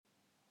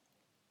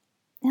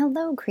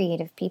Hello,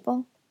 creative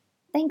people.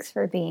 Thanks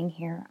for being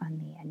here on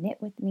the Knit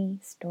With Me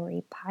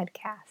Story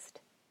podcast.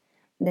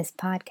 This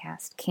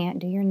podcast can't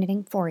do your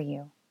knitting for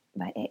you,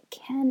 but it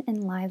can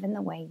enliven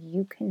the way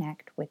you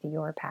connect with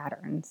your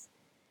patterns.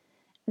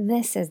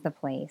 This is the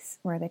place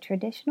where the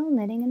traditional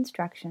knitting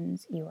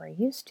instructions you are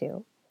used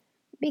to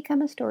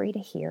become a story to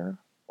hear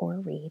or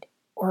read,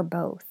 or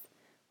both,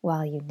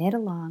 while you knit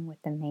along with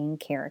the main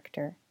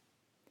character.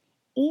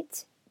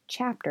 Each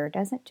chapter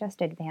doesn't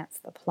just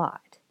advance the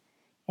plot.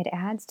 It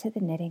adds to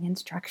the knitting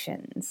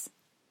instructions.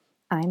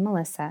 I'm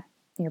Melissa,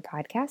 your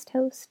podcast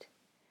host,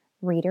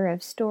 reader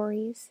of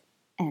stories,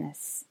 and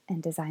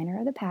designer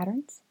of the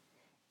patterns,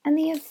 and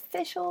the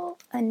official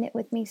A Knit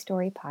With Me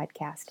Story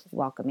podcast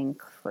welcoming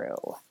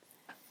crew.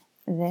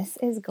 This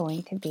is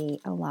going to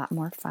be a lot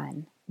more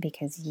fun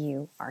because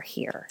you are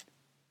here.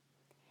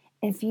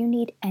 If you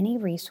need any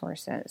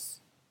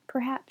resources,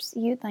 perhaps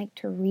you'd like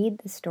to read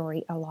the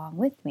story along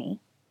with me,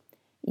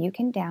 you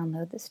can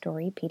download the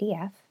story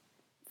PDF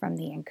from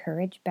the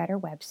Encourage Better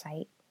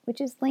website, which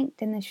is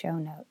linked in the show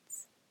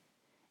notes.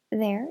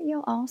 There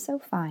you'll also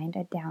find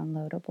a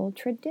downloadable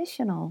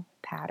traditional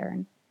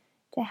pattern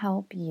to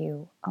help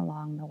you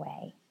along the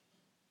way.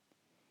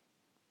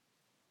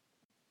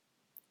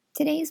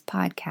 Today's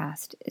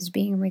podcast is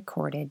being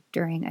recorded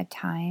during a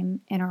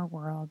time in our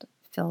world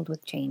filled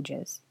with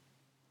changes.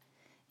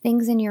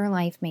 Things in your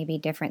life may be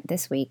different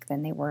this week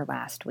than they were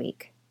last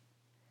week.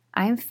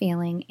 I'm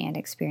feeling and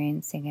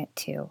experiencing it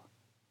too.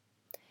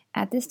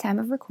 At this time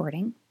of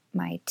recording,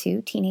 my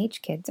 2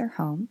 teenage kids are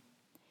home,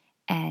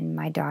 and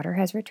my daughter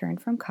has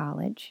returned from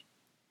college.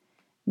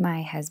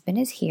 My husband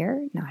is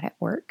here, not at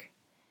work,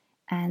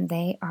 and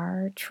they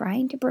are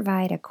trying to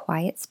provide a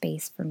quiet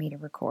space for me to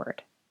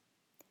record.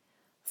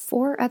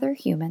 4 other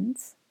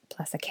humans,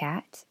 plus a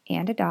cat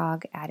and a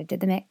dog added to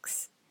the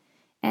mix,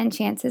 and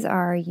chances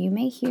are you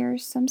may hear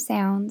some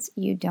sounds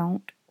you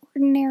don't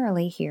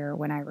ordinarily hear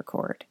when I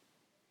record.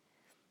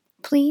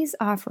 Please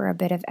offer a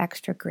bit of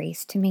extra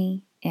grace to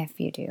me if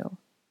you do.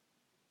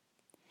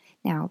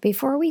 Now,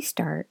 before we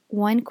start,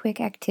 one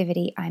quick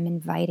activity I'm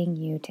inviting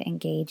you to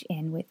engage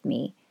in with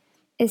me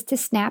is to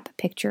snap a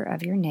picture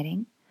of your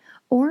knitting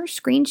or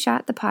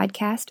screenshot the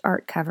podcast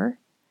art cover,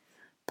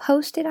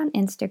 post it on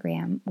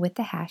Instagram with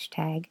the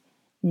hashtag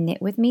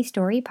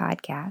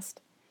KnitWithMeStoryPodcast,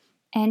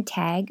 and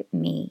tag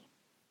me.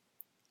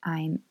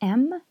 I'm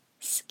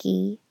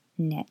mskiknits.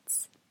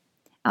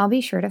 I'll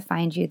be sure to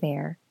find you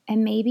there,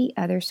 and maybe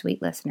other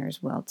sweet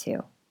listeners will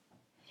too.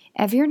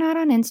 If you're not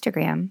on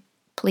Instagram,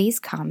 please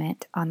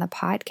comment on the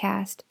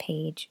podcast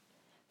page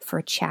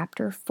for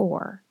Chapter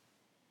 4.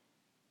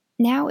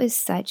 Now is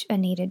such a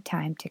needed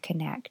time to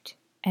connect,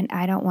 and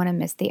I don't want to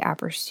miss the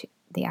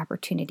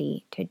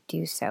opportunity to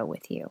do so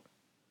with you.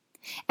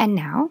 And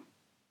now,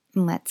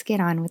 let's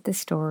get on with the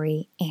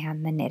story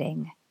and the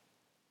knitting.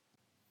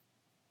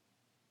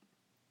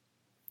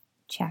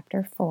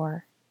 Chapter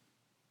 4.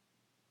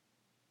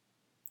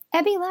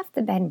 Ebby left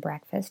the bed and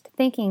breakfast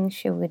thinking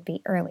she would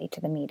be early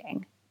to the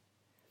meeting.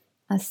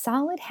 A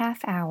solid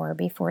half hour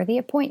before the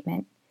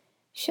appointment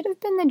should have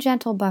been the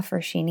gentle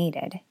buffer she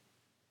needed.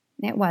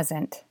 It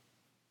wasn't.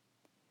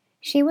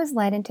 She was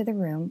led into the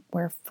room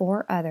where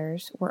 4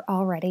 others were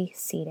already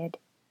seated,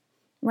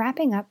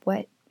 wrapping up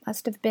what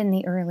must have been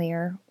the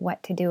earlier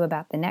what to do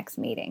about the next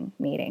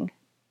meeting.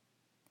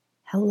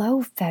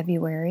 Hello,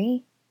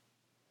 February.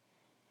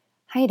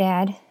 Hi,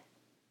 Dad.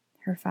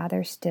 Her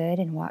father stood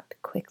and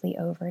walked quickly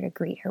over to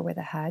greet her with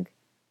a hug.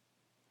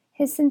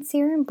 His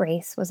sincere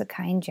embrace was a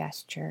kind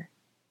gesture,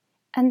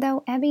 and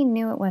though Ebby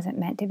knew it wasn't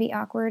meant to be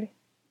awkward,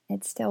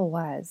 it still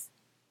was.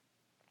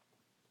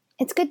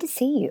 It's good to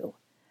see you.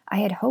 I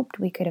had hoped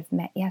we could have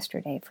met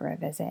yesterday for a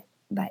visit,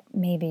 but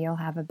maybe you'll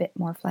have a bit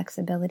more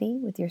flexibility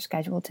with your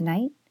schedule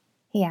tonight,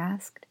 he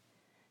asked,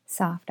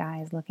 soft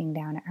eyes looking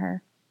down at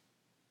her.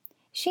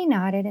 She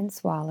nodded and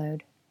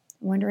swallowed,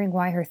 wondering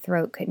why her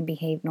throat couldn't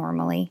behave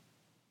normally.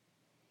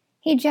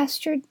 He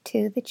gestured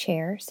to the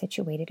chair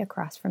situated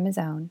across from his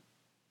own.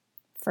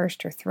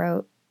 First her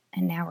throat,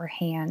 and now her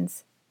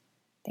hands.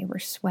 They were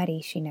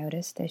sweaty, she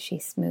noticed, as she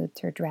smoothed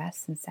her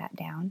dress and sat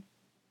down.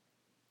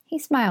 He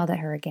smiled at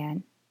her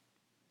again.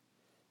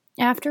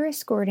 After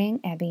escorting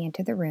Ebby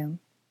into the room,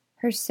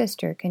 her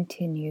sister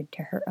continued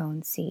to her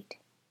own seat.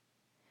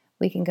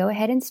 We can go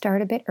ahead and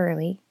start a bit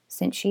early,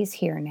 since she's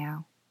here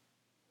now.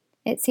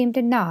 It seemed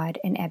a nod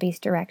in Ebby's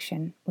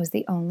direction was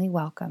the only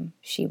welcome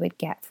she would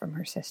get from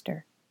her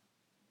sister.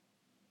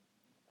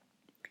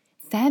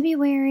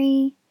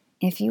 February,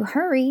 if you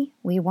hurry,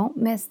 we won't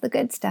miss the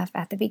good stuff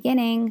at the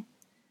beginning,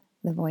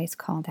 the voice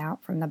called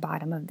out from the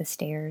bottom of the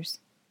stairs.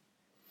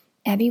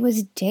 Ebby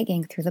was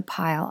digging through the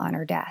pile on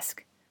her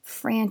desk,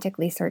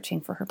 frantically searching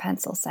for her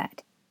pencil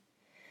set.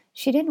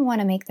 She didn't want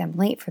to make them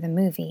late for the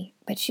movie,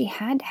 but she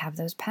had to have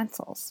those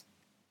pencils.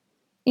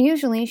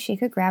 Usually she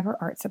could grab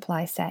her art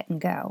supply set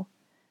and go,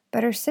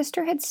 but her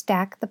sister had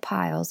stacked the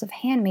piles of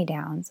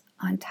hand-me-downs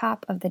on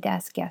top of the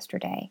desk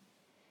yesterday,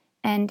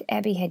 and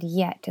Ebby had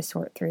yet to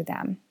sort through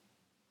them.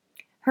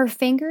 Her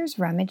fingers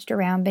rummaged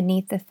around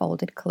beneath the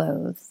folded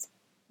clothes,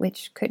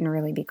 which couldn't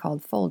really be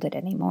called folded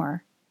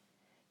anymore.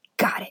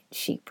 "Got it,"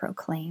 she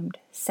proclaimed,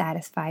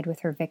 satisfied with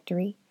her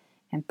victory,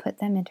 and put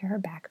them into her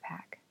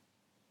backpack.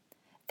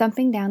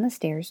 Thumping down the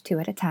stairs 2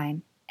 at a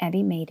time,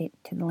 Abby made it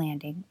to the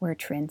landing where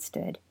Trin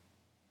stood.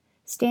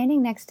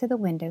 Standing next to the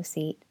window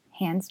seat,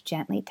 hands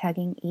gently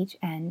tugging each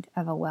end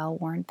of a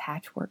well-worn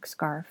patchwork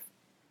scarf,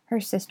 her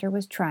sister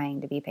was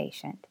trying to be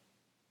patient.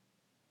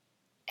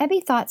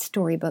 Abby thought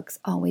storybooks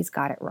always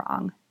got it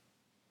wrong.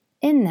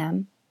 In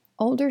them,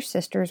 older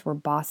sisters were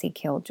bossy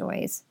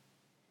killjoys.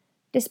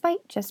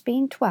 Despite just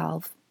being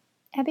 12,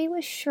 Abby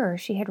was sure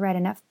she had read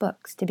enough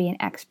books to be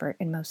an expert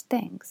in most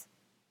things.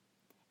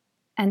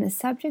 And the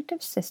subject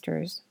of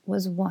sisters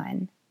was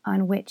one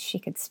on which she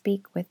could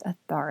speak with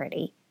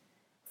authority,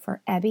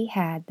 for Abby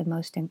had the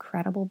most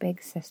incredible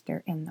big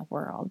sister in the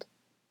world.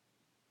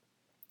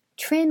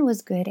 Trin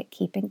was good at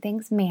keeping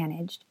things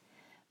managed,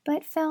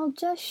 but fell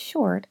just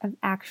short of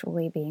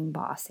actually being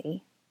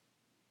bossy.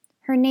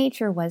 Her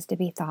nature was to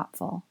be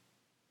thoughtful,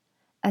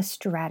 a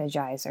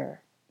strategizer,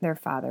 their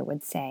father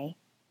would say,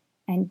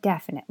 and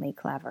definitely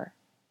clever.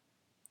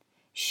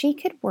 She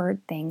could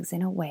word things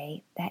in a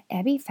way that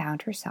Abby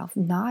found herself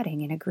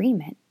nodding in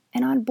agreement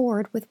and on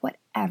board with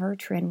whatever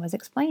Trin was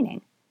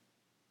explaining.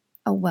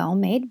 A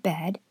well-made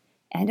bed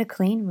and a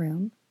clean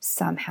room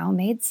somehow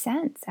made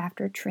sense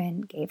after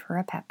Trin gave her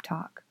a pep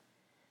talk,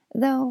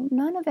 though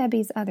none of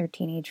Abby's other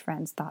teenage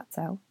friends thought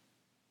so.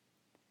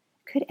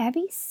 Could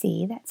Abby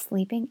see that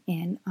sleeping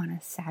in on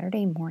a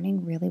Saturday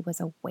morning really was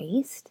a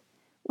waste,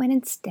 when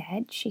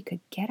instead she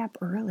could get up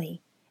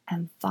early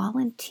and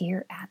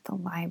volunteer at the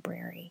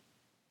library?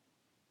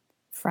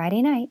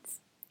 Friday nights,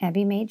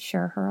 Abby made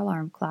sure her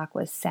alarm clock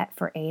was set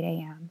for 8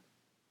 a.m.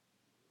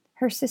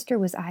 Her sister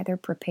was either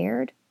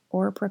prepared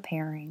or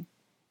preparing,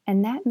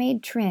 and that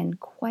made Trin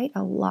quite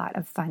a lot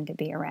of fun to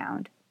be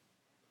around.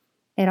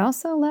 It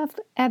also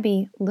left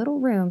Abby little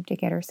room to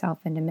get herself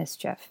into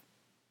mischief.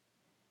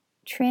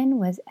 Trin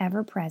was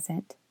ever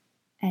present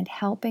and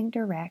helping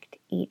direct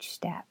each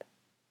step.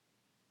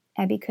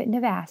 Abby couldn't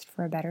have asked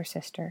for a better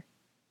sister.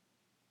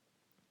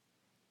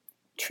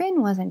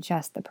 Trin wasn't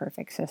just the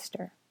perfect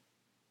sister.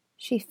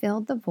 She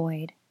filled the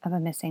void of a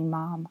missing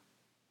mom.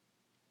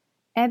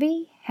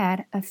 Abby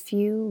had a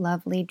few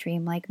lovely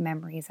dreamlike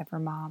memories of her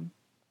mom,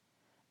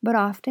 but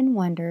often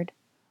wondered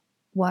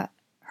what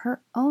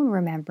her own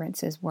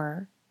remembrances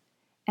were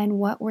and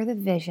what were the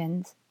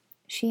visions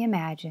she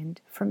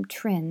imagined from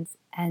Trin's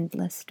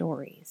endless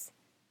stories.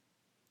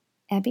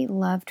 Abby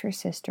loved her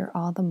sister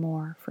all the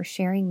more for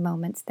sharing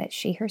moments that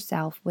she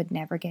herself would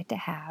never get to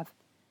have,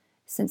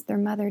 since their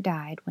mother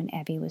died when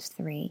Abby was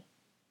 3.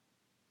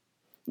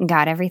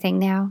 "Got everything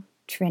now?"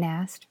 Trin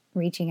asked,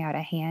 reaching out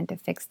a hand to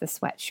fix the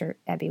sweatshirt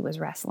Abby was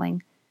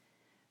wrestling.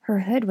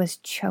 Her hood was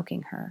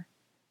choking her,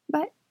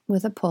 but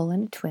with a pull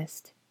and a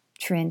twist,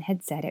 Trin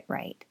had said it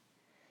right.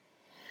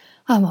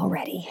 "I'm all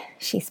ready,"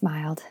 she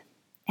smiled.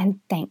 "And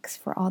thanks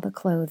for all the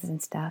clothes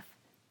and stuff.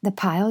 The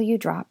pile you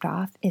dropped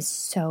off is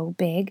so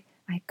big,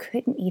 I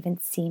couldn't even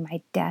see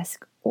my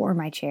desk or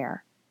my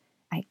chair.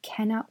 I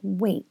cannot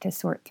wait to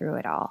sort through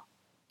it all."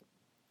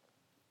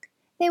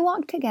 They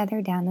walked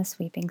together down the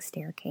sweeping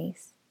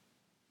staircase.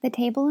 The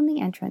table in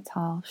the entrance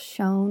hall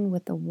shone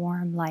with the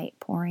warm light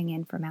pouring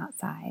in from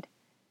outside.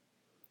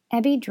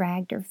 Abby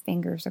dragged her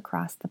fingers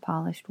across the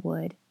polished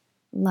wood,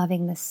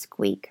 loving the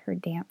squeak her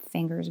damp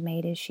fingers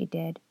made as she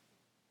did.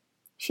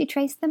 She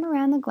traced them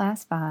around the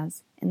glass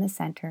vase in the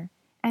center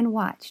and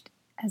watched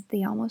as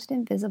the almost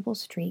invisible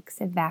streaks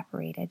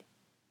evaporated.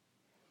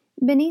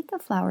 Beneath the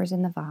flowers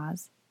in the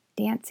vase,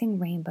 dancing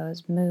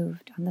rainbows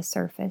moved on the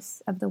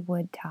surface of the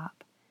wood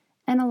top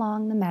and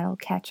along the metal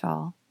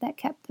catch-all that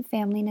kept the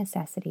family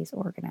necessities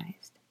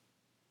organized.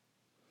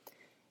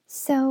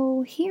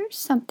 "So here's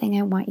something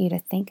I want you to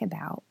think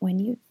about when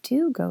you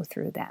do go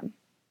through them."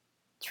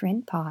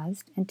 Trin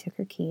paused and took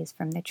her keys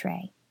from the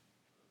tray.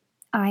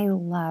 "I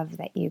love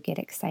that you get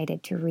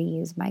excited to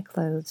reuse my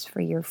clothes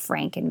for your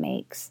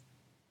Franken-makes.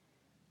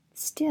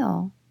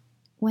 Still,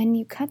 when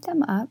you cut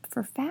them up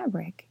for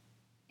fabric,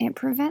 it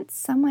prevents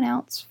someone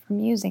else from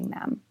using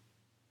them.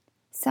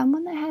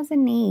 Someone that has a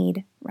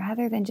need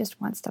rather than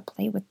just wants to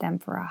play with them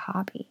for a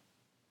hobby.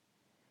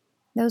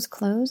 Those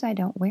clothes I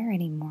don't wear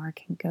anymore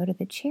can go to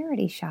the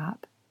charity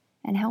shop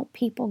and help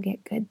people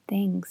get good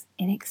things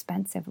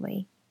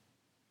inexpensively."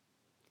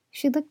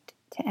 She looked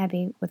to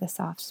Abby with a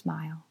soft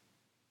smile.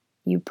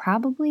 "You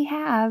probably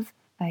have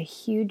a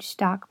huge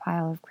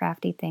stockpile of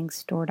crafty things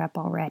stored up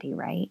already,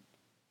 right?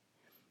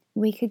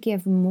 We could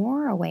give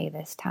more away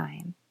this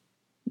time,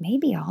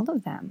 maybe all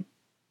of them.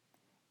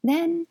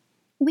 Then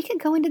we could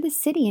go into the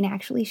city and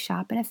actually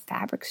shop in a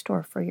fabric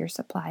store for your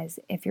supplies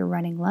if you're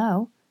running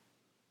low."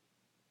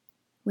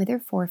 With her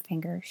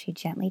forefinger, she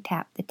gently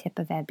tapped the tip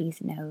of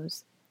Abby's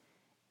nose.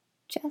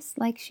 Just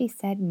like she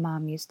said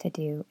Mom used to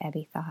do,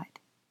 Abby thought.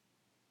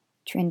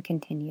 Trin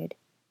continued,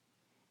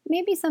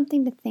 "Maybe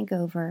something to think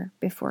over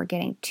before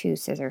getting too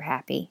scissor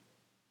happy.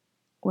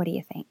 What do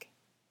you think?"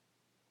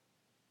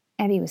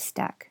 Abby was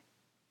stuck.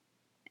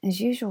 As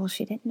usual,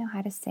 she didn't know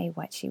how to say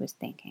what she was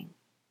thinking.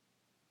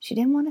 She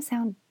didn't want to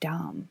sound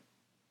dumb,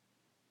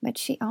 but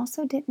she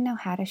also didn't know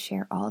how to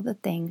share all the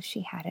things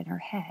she had in her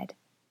head.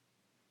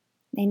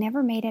 They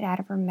never made it out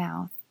of her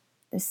mouth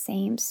the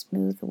same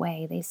smooth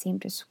way they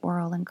seemed to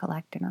swirl and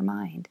collect in her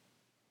mind.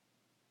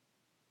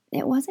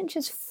 It wasn't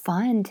just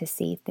fun to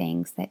see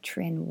things that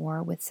Trin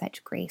wore with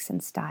such grace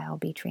and style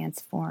be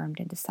transformed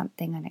into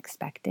something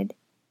unexpected.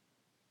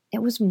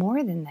 It was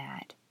more than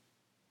that.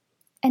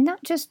 And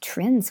not just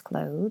Trin's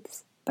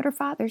clothes, but her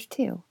father's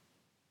too.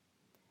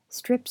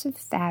 Strips of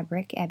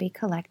fabric Abby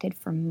collected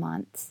for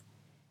months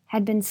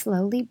had been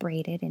slowly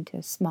braided into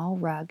a small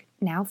rug,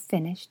 now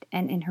finished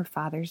and in her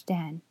father's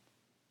den.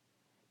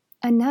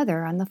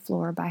 Another on the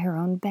floor by her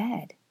own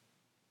bed.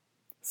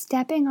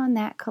 Stepping on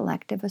that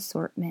collective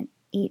assortment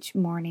each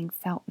morning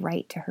felt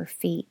right to her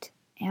feet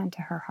and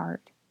to her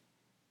heart.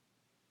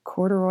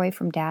 Corduroy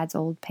from Dad's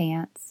old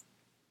pants,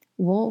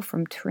 wool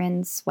from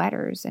Trin's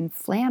sweaters, and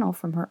flannel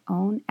from her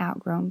own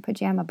outgrown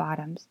pajama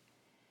bottoms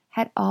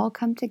had all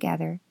come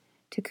together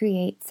to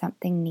create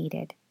something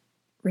needed,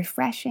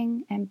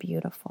 refreshing and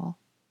beautiful.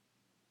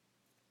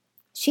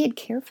 She had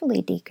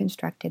carefully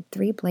deconstructed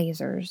 3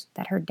 blazers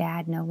that her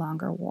dad no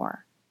longer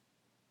wore.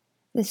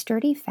 The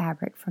sturdy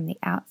fabric from the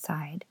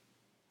outside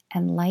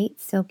and light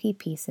silky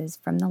pieces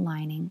from the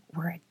lining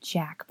were a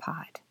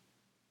jackpot.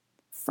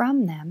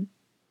 From them,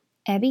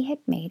 Abby had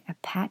made a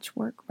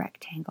patchwork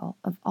rectangle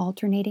of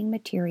alternating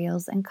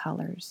materials and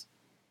colors,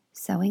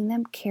 sewing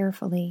them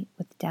carefully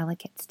with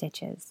delicate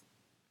stitches.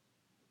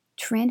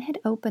 Trin had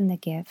opened the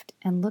gift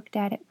and looked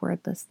at it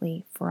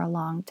wordlessly for a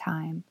long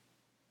time.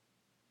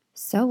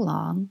 So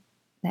long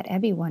that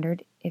Abby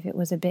wondered if it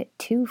was a bit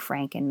too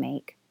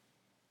Franken-make,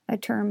 a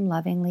term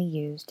lovingly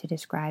used to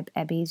describe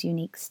Abby's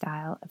unique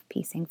style of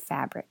piecing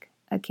fabric,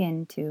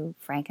 akin to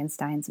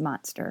Frankenstein's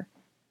monster.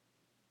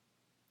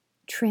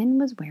 Trin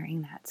was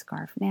wearing that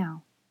scarf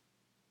now.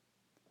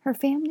 Her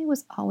family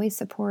was always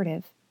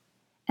supportive,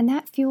 and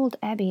that fueled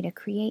Abby to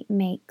create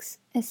makes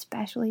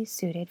especially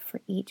suited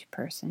for each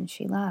person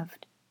she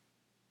loved.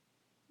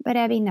 But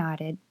Abby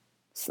nodded,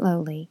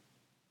 slowly,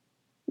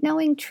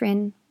 knowing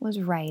Trin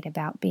was right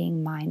about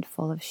being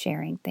mindful of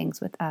sharing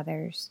things with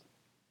others.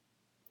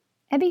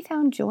 Abby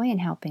found joy in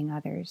helping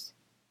others.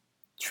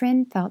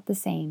 Trin felt the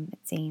same, it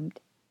seemed.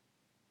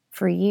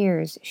 For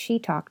years, she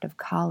talked of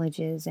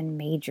colleges and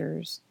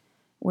majors,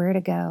 where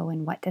to go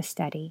and what to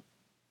study.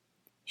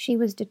 She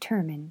was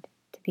determined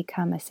to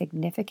become a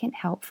significant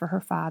help for her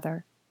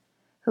father,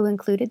 who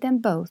included them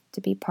both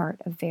to be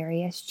part of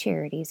various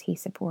charities he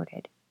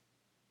supported.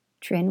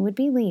 Trin would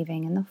be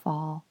leaving in the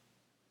fall,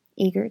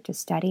 eager to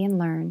study and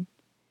learn,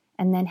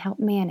 and then help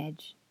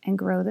manage and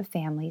grow the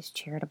family's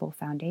charitable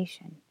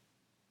foundation.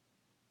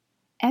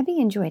 Abby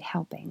enjoyed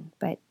helping,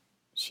 but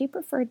she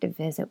preferred to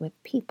visit with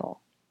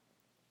people,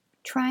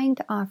 trying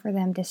to offer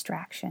them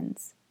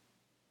distractions.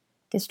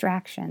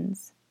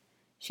 Distractions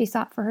she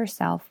sought for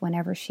herself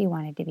whenever she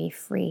wanted to be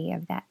free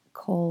of that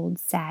cold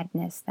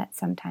sadness that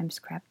sometimes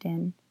crept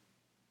in.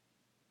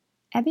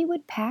 Abby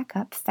would pack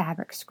up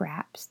fabric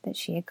scraps that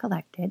she had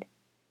collected,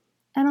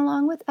 and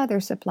along with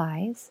other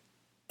supplies,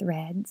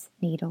 threads,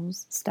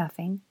 needles,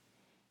 stuffing,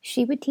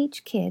 she would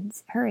teach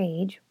kids her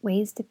age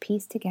ways to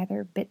piece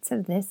together bits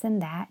of this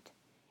and that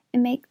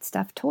and make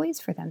stuffed toys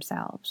for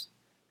themselves,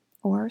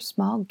 or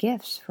small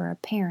gifts for a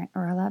parent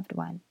or a loved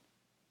one.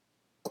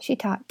 She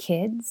taught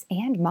kids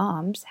and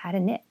moms how to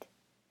knit,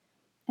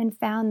 and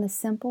found the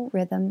simple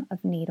rhythm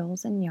of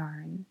needles and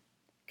yarn,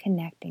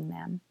 connecting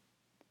them,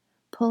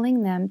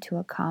 pulling them to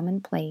a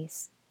common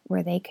place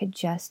where they could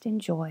just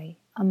enjoy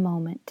a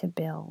moment to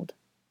build.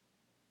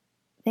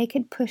 They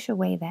could push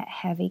away that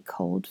heavy,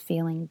 cold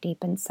feeling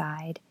deep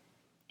inside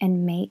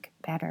and make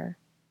better.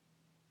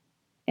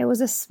 It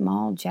was a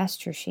small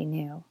gesture, she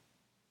knew,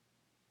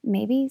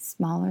 maybe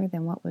smaller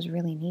than what was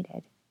really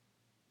needed.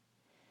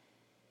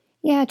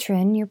 Yeah,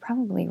 Trin, you're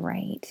probably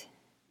right.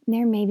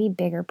 There may be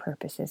bigger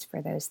purposes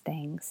for those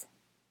things.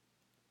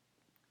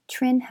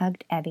 Trin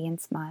hugged Abby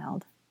and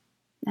smiled.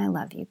 I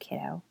love you,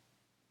 kiddo.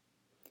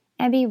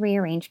 Abby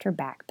rearranged her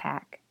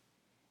backpack,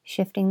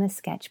 shifting the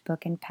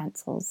sketchbook and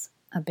pencils,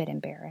 a bit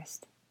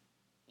embarrassed.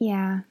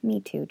 Yeah,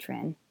 me too,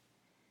 Trin.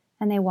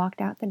 And they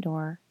walked out the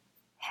door,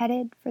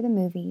 headed for the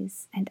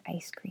movies and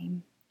ice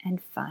cream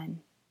and fun,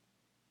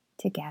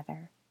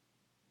 together.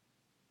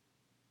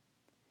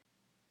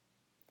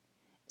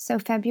 So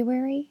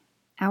February,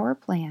 our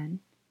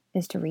plan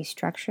is to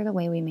restructure the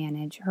way we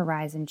manage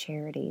Horizon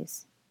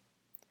Charities.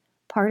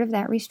 Part of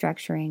that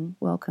restructuring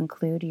will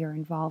conclude your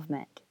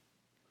involvement.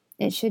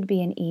 It should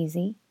be an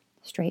easy,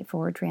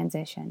 straightforward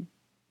transition.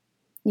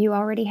 You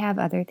already have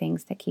other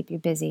things that keep you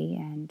busy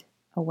and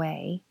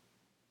away.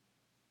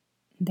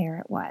 There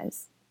it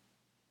was.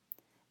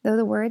 Though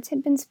the words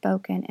had been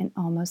spoken in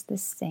almost the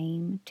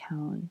same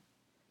tone,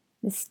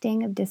 the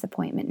sting of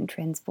disappointment in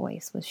Trin's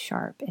voice was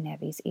sharp in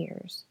Abby's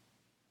ears.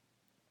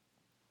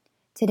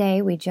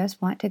 Today, we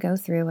just want to go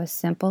through a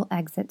simple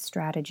exit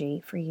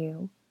strategy for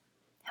you,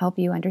 help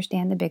you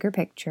understand the bigger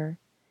picture,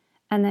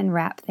 and then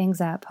wrap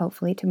things up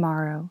hopefully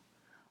tomorrow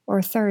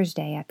or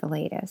Thursday at the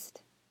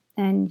latest,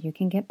 and you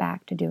can get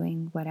back to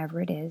doing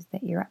whatever it is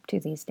that you're up to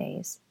these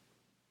days.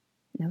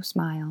 No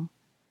smile,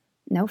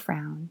 no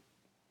frown,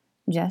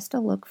 just a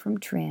look from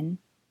Trin,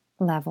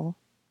 level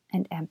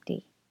and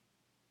empty.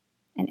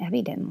 And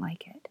Ebby didn't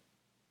like it.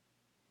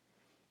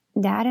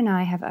 Dad and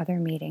I have other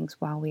meetings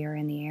while we are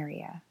in the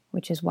area,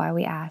 which is why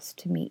we asked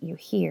to meet you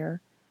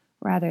here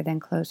rather than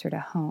closer to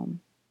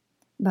home.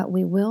 But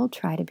we will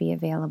try to be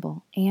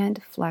available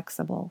and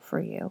flexible for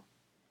you.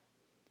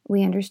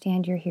 We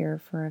understand you're here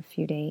for a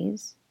few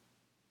days.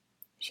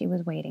 She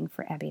was waiting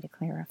for Ebby to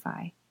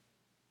clarify.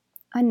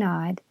 A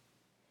nod,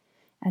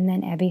 and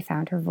then Ebby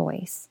found her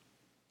voice.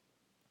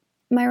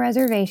 My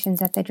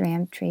reservations at the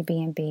Dramtree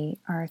B&B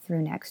are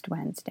through next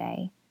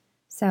Wednesday,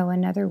 so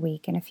another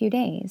week and a few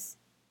days.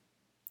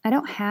 I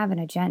don't have an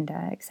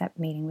agenda except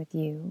meeting with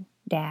you,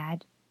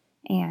 Dad,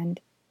 and,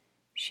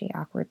 she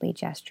awkwardly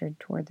gestured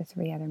toward the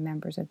 3 other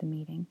members of the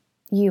meeting,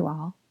 you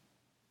all.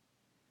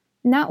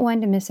 Not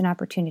one to miss an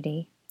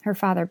opportunity, her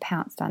father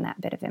pounced on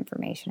that bit of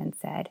information and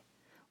said,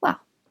 well,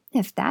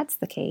 if that's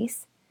the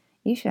case,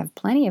 you should have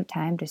plenty of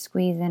time to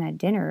squeeze in a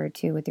dinner or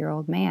 2 with your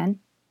old man.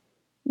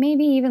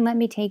 Maybe even let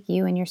me take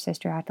you and your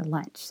sister out to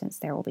lunch, since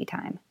there will be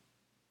time.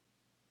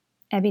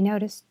 Ebby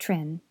noticed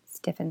Trin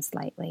stiffen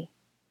slightly,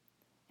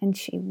 and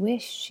she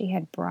wished she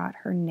had brought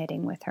her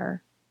knitting with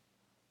her.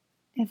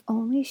 If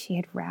only she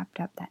had wrapped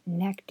up that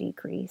neck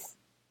decrease.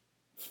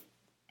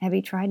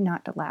 Ebby tried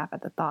not to laugh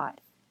at the thought.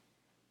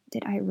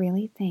 Did I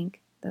really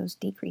think those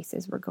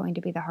decreases were going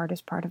to be the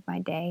hardest part of my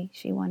day,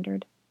 she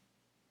wondered.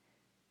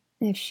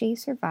 If she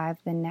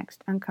survived the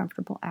next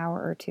uncomfortable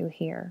hour or 2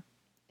 here,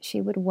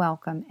 she would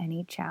welcome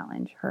any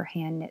challenge her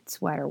hand-knit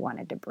sweater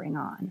wanted to bring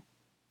on.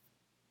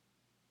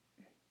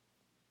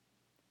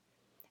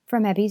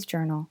 From Ebby's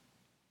journal,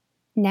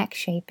 neck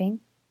shaping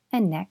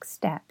and next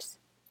steps.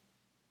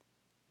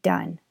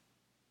 Done.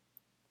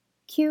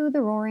 Cue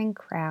the roaring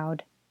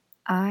crowd.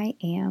 I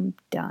am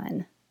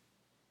done.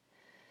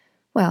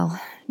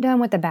 Well, done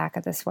with the back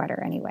of the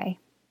sweater anyway.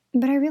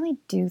 But I really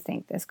do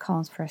think this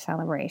calls for a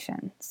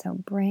celebration, so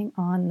bring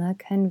on the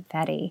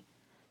confetti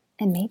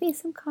and maybe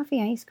some coffee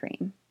ice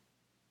cream.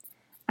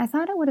 I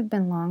thought it would have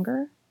been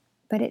longer,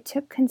 but it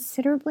took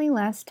considerably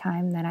less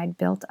time than I'd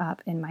built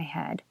up in my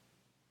head.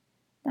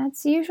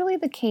 That's usually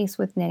the case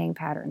with knitting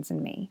patterns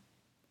in me.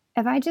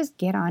 If I just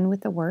get on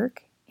with the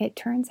work, it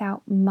turns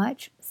out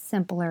much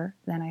simpler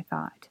than I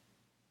thought.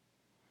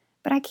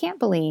 But I can't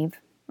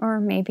believe, or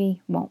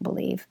maybe won't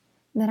believe,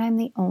 that I'm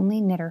the only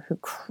knitter who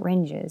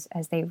cringes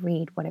as they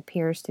read what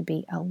appears to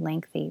be a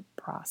lengthy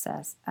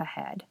process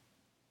ahead.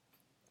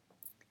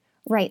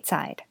 Right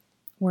side,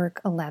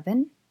 work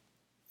 11,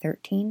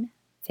 13,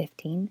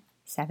 15,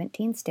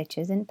 17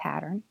 stitches in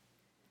pattern.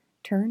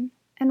 Turn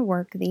and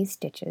work these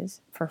stitches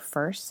for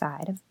first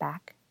side of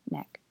back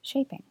neck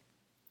shaping.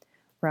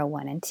 Row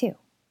 1 and 2.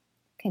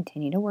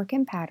 Continue to work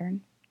in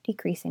pattern,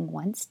 decreasing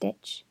 1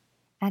 stitch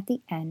at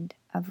the end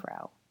of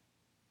row.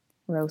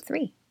 Row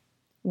 3.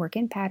 Work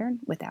in pattern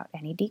without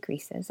any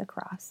decreases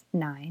across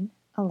 9,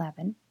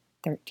 11,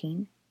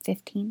 13,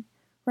 15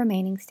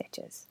 remaining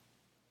stitches.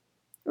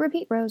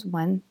 Repeat rows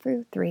 1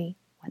 through 3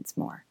 once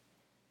more.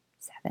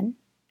 7,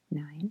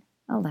 9,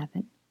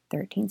 11,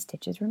 13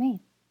 stitches remain.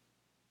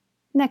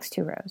 Next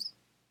 2 rows.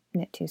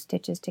 Knit 2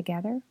 stitches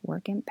together,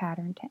 work in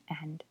pattern to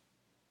end.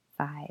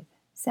 5,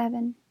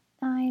 7,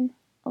 9,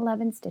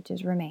 11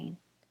 stitches remain.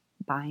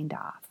 Bind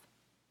off.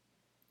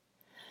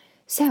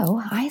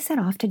 So I set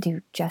off to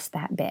do just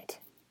that bit.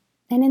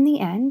 And in the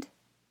end,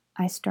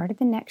 I started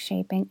the neck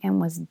shaping and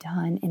was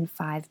done in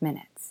 5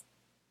 minutes.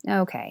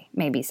 Okay,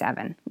 maybe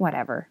 7,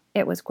 whatever.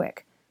 It was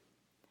quick.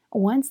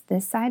 Once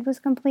this side was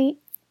complete,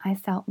 I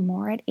felt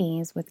more at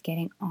ease with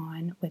getting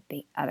on with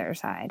the other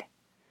side.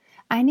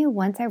 I knew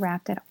once I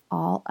wrapped it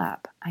all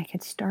up, I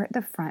could start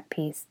the front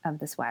piece of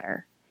the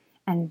sweater.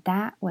 And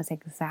that was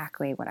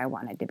exactly what I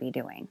wanted to be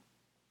doing.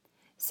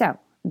 So,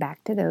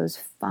 back to those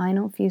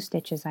final few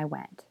stitches I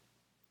went.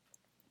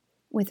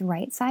 With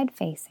right side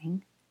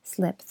facing,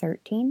 slip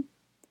 13,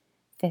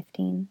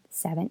 15,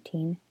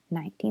 17,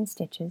 19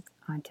 stitches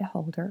onto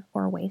holder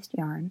or waist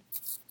yarn.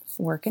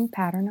 Work in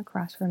pattern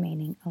across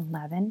remaining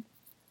 11,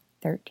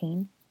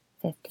 13,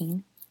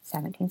 15,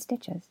 17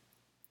 stitches.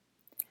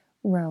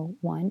 Row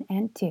 1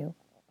 and 2.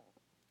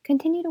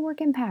 Continue to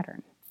work in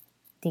pattern,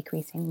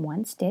 decreasing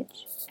 1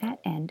 stitch at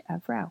end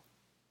of row.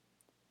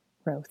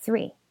 Row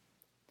 3.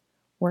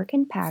 Work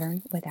in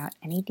pattern without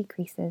any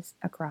decreases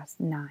across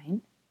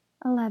 9,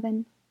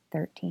 11,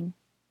 13,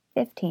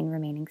 15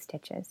 remaining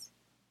stitches.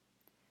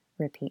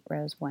 Repeat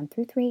rows 1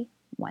 through 3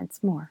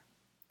 once more.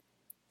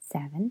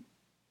 7,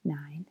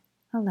 9,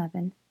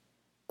 11,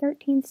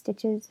 13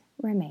 stitches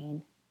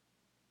remain.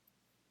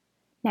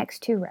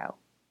 Next 2 row.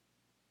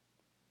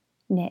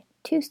 Knit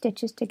 2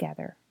 stitches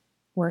together,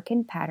 work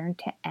in pattern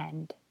to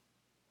end.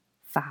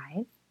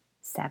 5,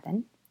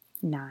 7,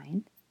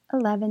 9,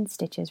 11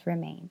 stitches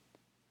remain.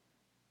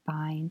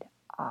 Bind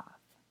off.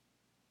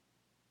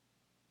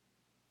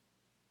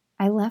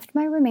 I left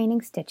my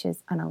remaining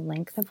stitches on a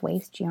length of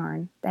waist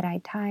yarn that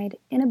I tied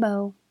in a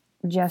bow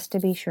just to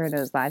be sure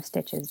those live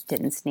stitches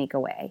didn't sneak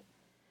away.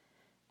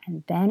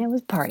 And then it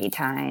was party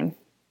time.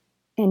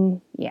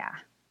 And yeah,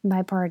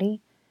 by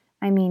party,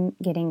 I mean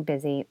getting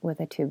busy with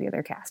a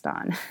tubular cast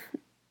on.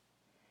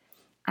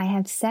 I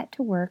have set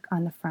to work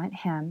on the front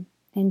hem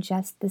in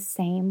just the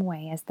same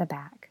way as the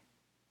back.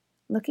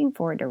 Looking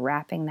forward to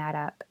wrapping that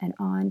up and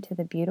on to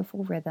the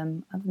beautiful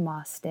rhythm of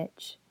moss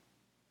stitch.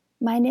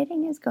 My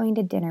knitting is going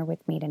to dinner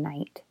with me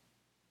tonight.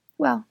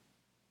 Well,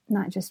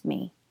 not just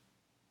me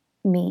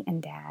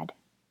and Dad.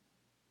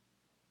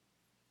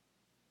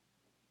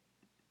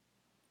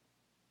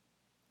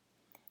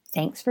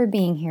 Thanks for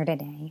being here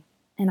today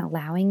and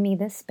allowing me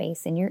this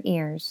space in your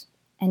ears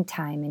and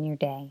time in your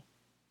day.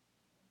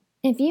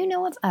 If you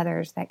know of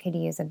others that could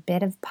use a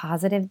bit of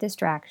positive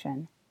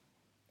distraction,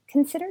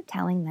 consider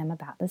telling them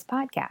about this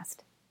podcast.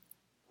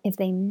 If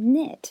they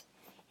knit,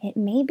 it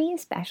may be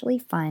especially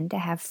fun to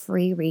have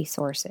free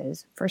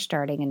resources for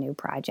starting a new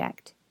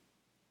project.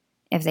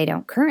 If they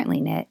don't currently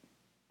knit,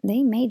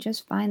 they may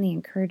just find the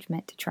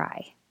encouragement to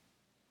try.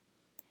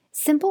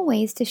 Simple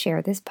ways to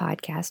share this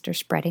podcast are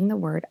spreading the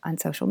word on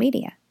social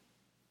media.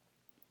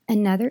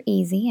 Another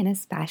easy and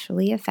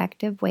especially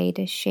effective way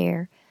to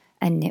share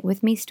a Knit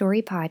With Me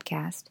Story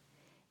podcast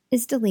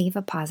is to leave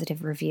a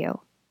positive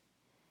review.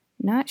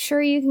 Not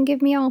sure you can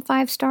give me all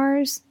 5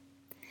 stars?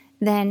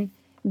 Then,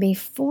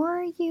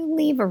 before you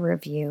leave a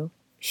review,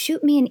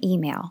 shoot me an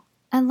email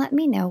and let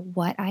me know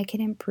what I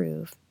can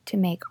improve to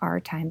make our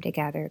time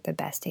together the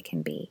best it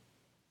can be.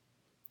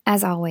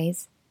 As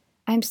always,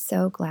 I'm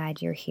so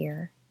glad you're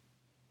here.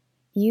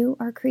 You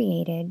are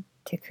created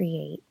to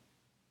create,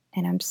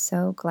 and I'm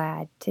so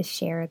glad to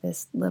share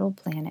this little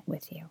planet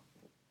with you.